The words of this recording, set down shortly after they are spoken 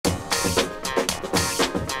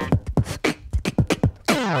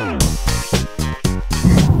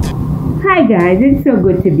Hi guys, it's so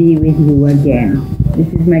good to be with you again. This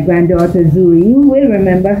is my granddaughter Zuri. You will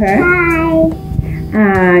remember her. Hi.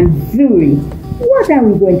 And Zuri, what are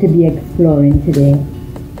we going to be exploring today?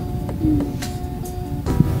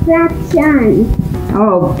 Fraction.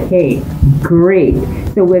 Okay, great.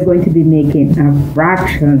 So we're going to be making a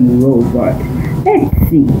fraction robot. Let's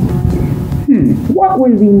see. What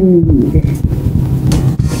will we need?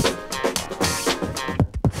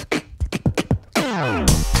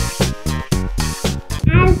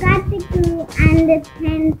 I've got the glue and the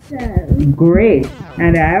pencil. Great.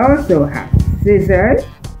 And I also have scissors,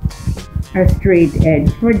 a straight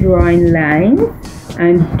edge for drawing lines,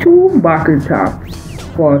 and 2 bottle tops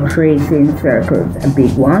for tracing circles, a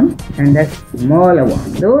big one and a smaller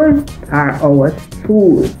one. Those are our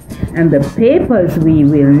tools. And the papers we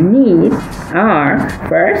will need are,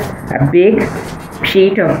 first, a big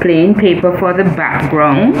sheet of plain paper for the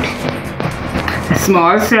background, a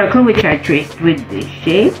small circle which I traced with this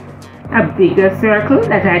shape, a bigger circle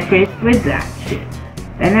that I traced with that shape.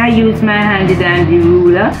 Then I used my handy dandy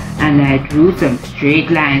ruler and I drew some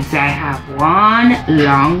straight lines. I have one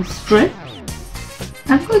long strip,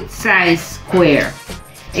 a good size square.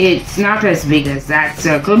 It's not as big as that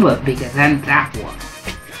circle but bigger than that one.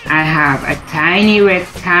 I have a tiny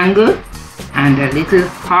rectangle and a little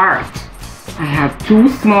heart. I have 2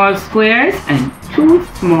 small squares and 2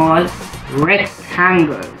 small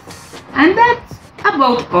rectangles. And that's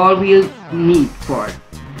about all we'll need for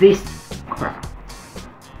this craft.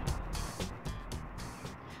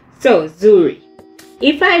 So Zuri,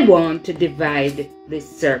 if I want to divide this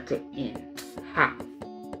circle in half,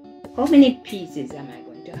 how many pieces am I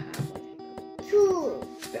going to have on it? 2.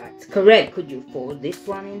 That's correct. Could you fold this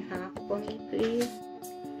one in half for me, please?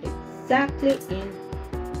 Exactly in.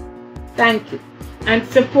 Thank you. And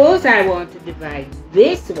suppose I want to divide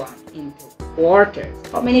this one into quarters.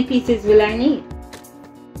 How many pieces will I need?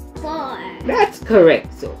 4. That's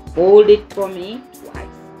correct. So fold it for me twice.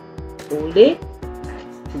 Fold it.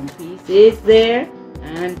 That's 2 pieces there.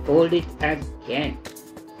 And fold it again.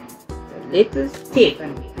 It's a little stiff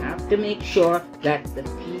and we have to make sure that the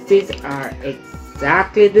pieces are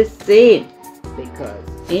exactly the same, because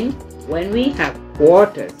when we have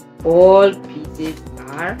quarters, all pieces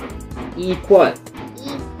are equal.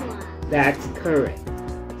 That's correct.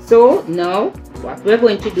 So now what we're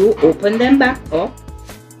going to do, open them back up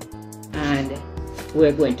and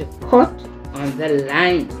we're going to cut on the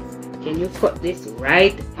lines. Can you cut this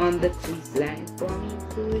right on the crease line for me,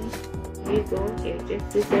 please? Here you go. Here's your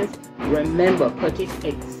scissors. Remember, cut it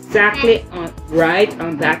exactly right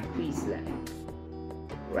on that crease line.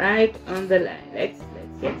 Right on the line. Let's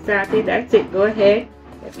get started. That's it. Go ahead.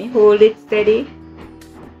 Let me hold it steady.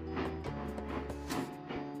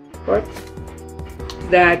 Cut.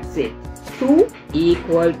 That's it. 2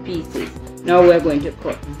 equal pieces. Now we're going to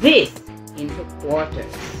cut this into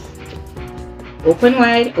quarters. Open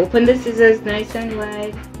wide. Open the scissors nice and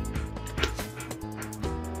wide.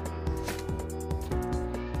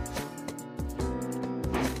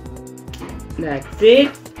 That's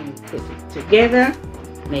it. And put it together.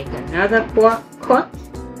 Make another cut.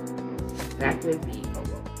 That will be our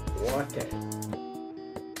quarters.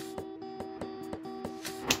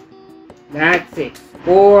 That's it.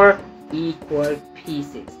 4 equal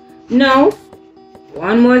pieces. Now,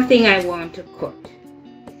 one more thing I want to cut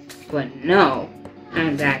for now,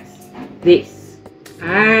 and that's this.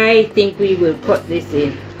 I think we will cut this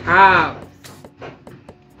in halves.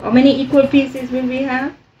 How many equal pieces will we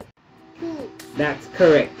have? 2. That's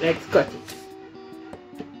correct. Let's cut it.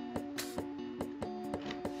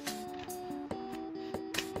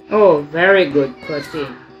 Oh, very good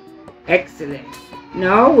cutting. Excellent.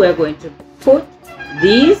 Now we're going to put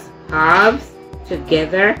these halves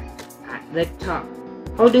together at the top.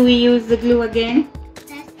 How do we use the glue again?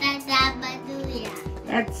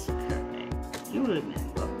 That's correct. You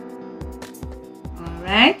remember.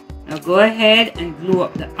 Alright. Now go ahead and glue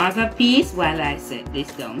up the other piece while I set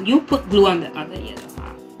this down. You put glue on the other yellow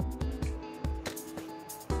half.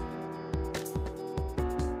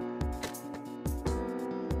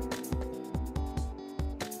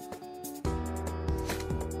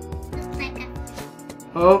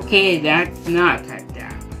 Okay, that's not a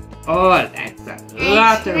dab. Oh, that's a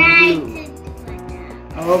lot of glue.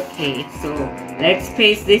 Okay, so let's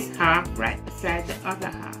paste this half right beside the other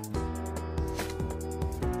half.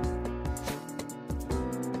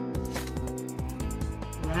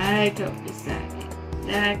 Right up beside it.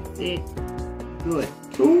 That's it. Good.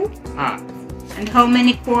 2 halves. And how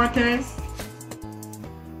many quarters?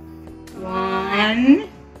 1.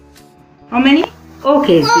 How many?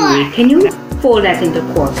 Okay, Zuri, can you fold that into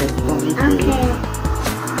quarters for me, please?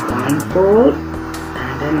 Okay. one fold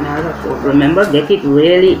and another fold. Remember, get it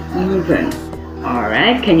really even.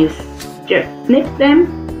 Alright, can you just snip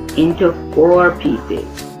them into 4 pieces?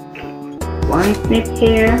 One snip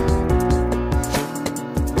here.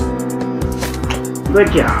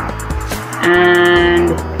 Good job.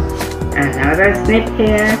 And another snip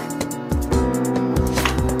here.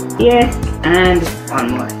 Yes, and one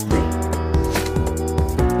more snip.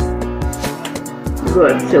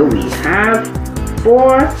 Good, so we have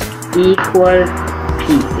 4 equal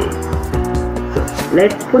pieces. So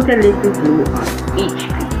let's put a little glue on each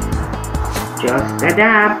piece. Just a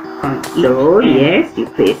dab on each. So yes, you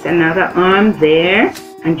place another arm there,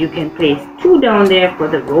 and you can place 2 down there for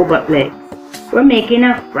the robot legs. We're making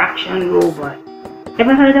a fraction robot.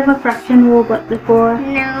 Ever heard of a fraction robot before?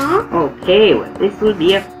 No. Okay, well this will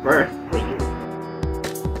be a first for you.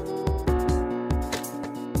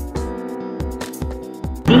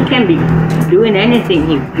 He can be doing anything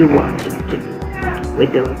you want him to do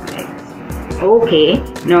with those legs. Okay,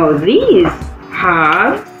 now these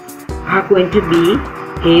halves are going to be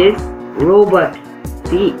his robot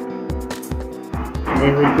feet.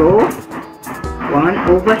 There we go. One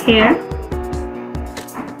over here.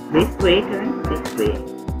 This way, turn this way.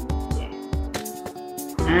 Yes.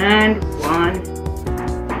 And one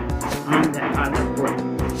on the other foot.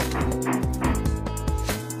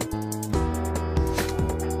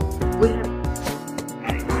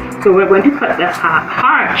 So we're going to cut the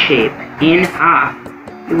heart shape in half.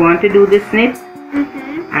 You want to do the snip?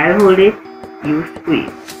 I'll hold it, you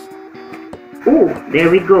squeeze. Oh, there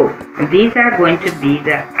we go. And these are going to be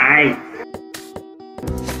the eyes.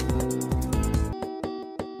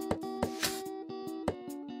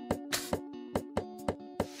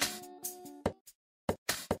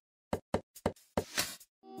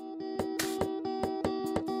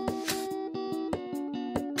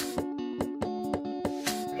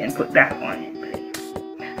 And put that one in place.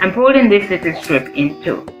 I'm folding this little strip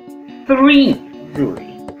into 3, Zuri.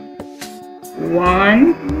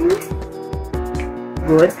 1,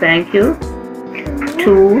 good, thank you.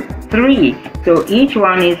 2, 3. So each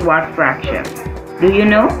one is what fraction? Do you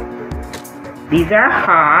know? These are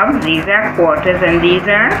halves, these are quarters, and these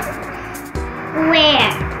are?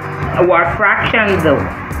 Where? What fractions though?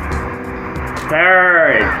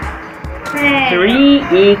 Thirds. 3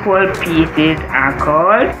 equal pieces are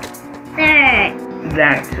called? Third.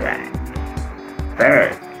 That's right.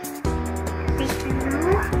 Thirds.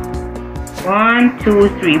 1, 2,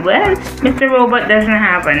 3. Well, Mr. Robot doesn't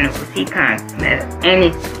have a nose. He can't smell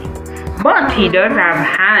anything. But he does have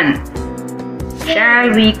hands. Shall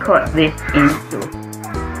we cut this into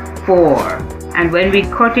 4? And when we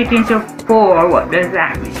cut it into 4, what does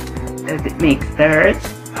that mean? Does it make thirds?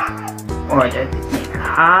 Or does it make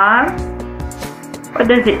halves? What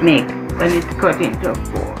does it make when it's cut into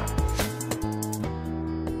 4?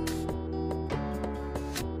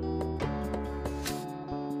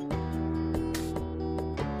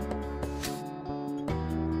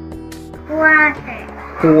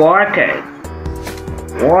 Water.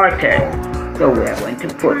 Quarters. So we are going to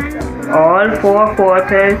put all 4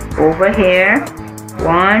 quarters over here.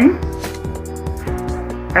 1.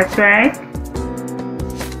 That's right.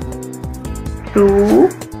 2,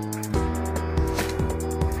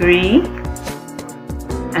 3,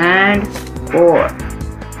 and 4.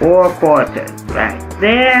 4 quarters right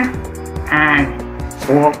there, and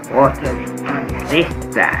 4 quarters on this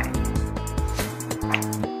side.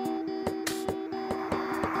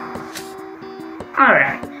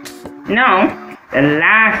 Alright, now the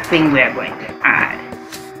last thing we are going to add.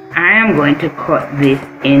 I am going to cut this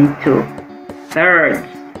into thirds.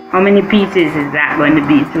 How many pieces is that going to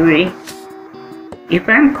be, 3? If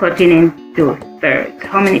I'm cutting into thirds,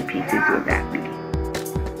 how many pieces would that be?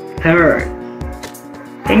 Thirds.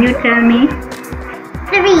 Can you tell me?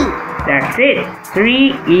 3. That's it.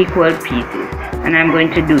 3 equal pieces. And I'm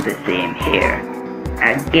going to do the same here.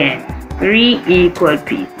 Again, 3 equal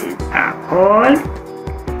pieces are called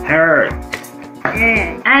thirds.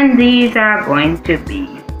 And these are going to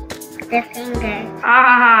be The fingers.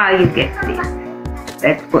 Ah, you get this.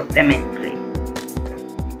 Let's put them in place.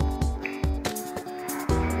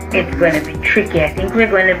 It's going to be tricky. I think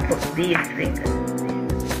we're going to put these fingers.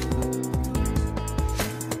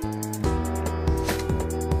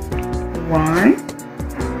 One.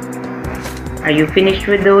 Are you finished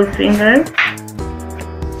with those fingers?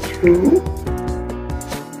 2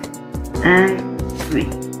 and 3.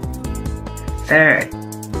 Third.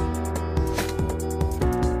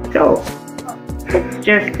 So, let's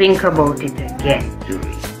just think about it again,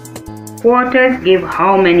 Zuri. Quarters give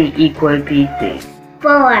how many equal pieces?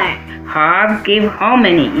 4. Halves give how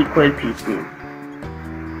many equal pieces?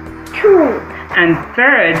 2. And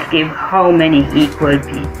thirds give how many equal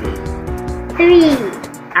pieces? 3.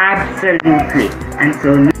 Absolutely. And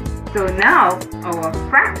so now our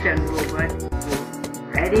fraction robot is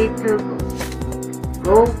ready to go.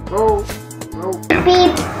 Go, go, go.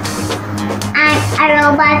 Beep. I'm a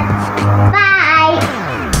robot. Bye.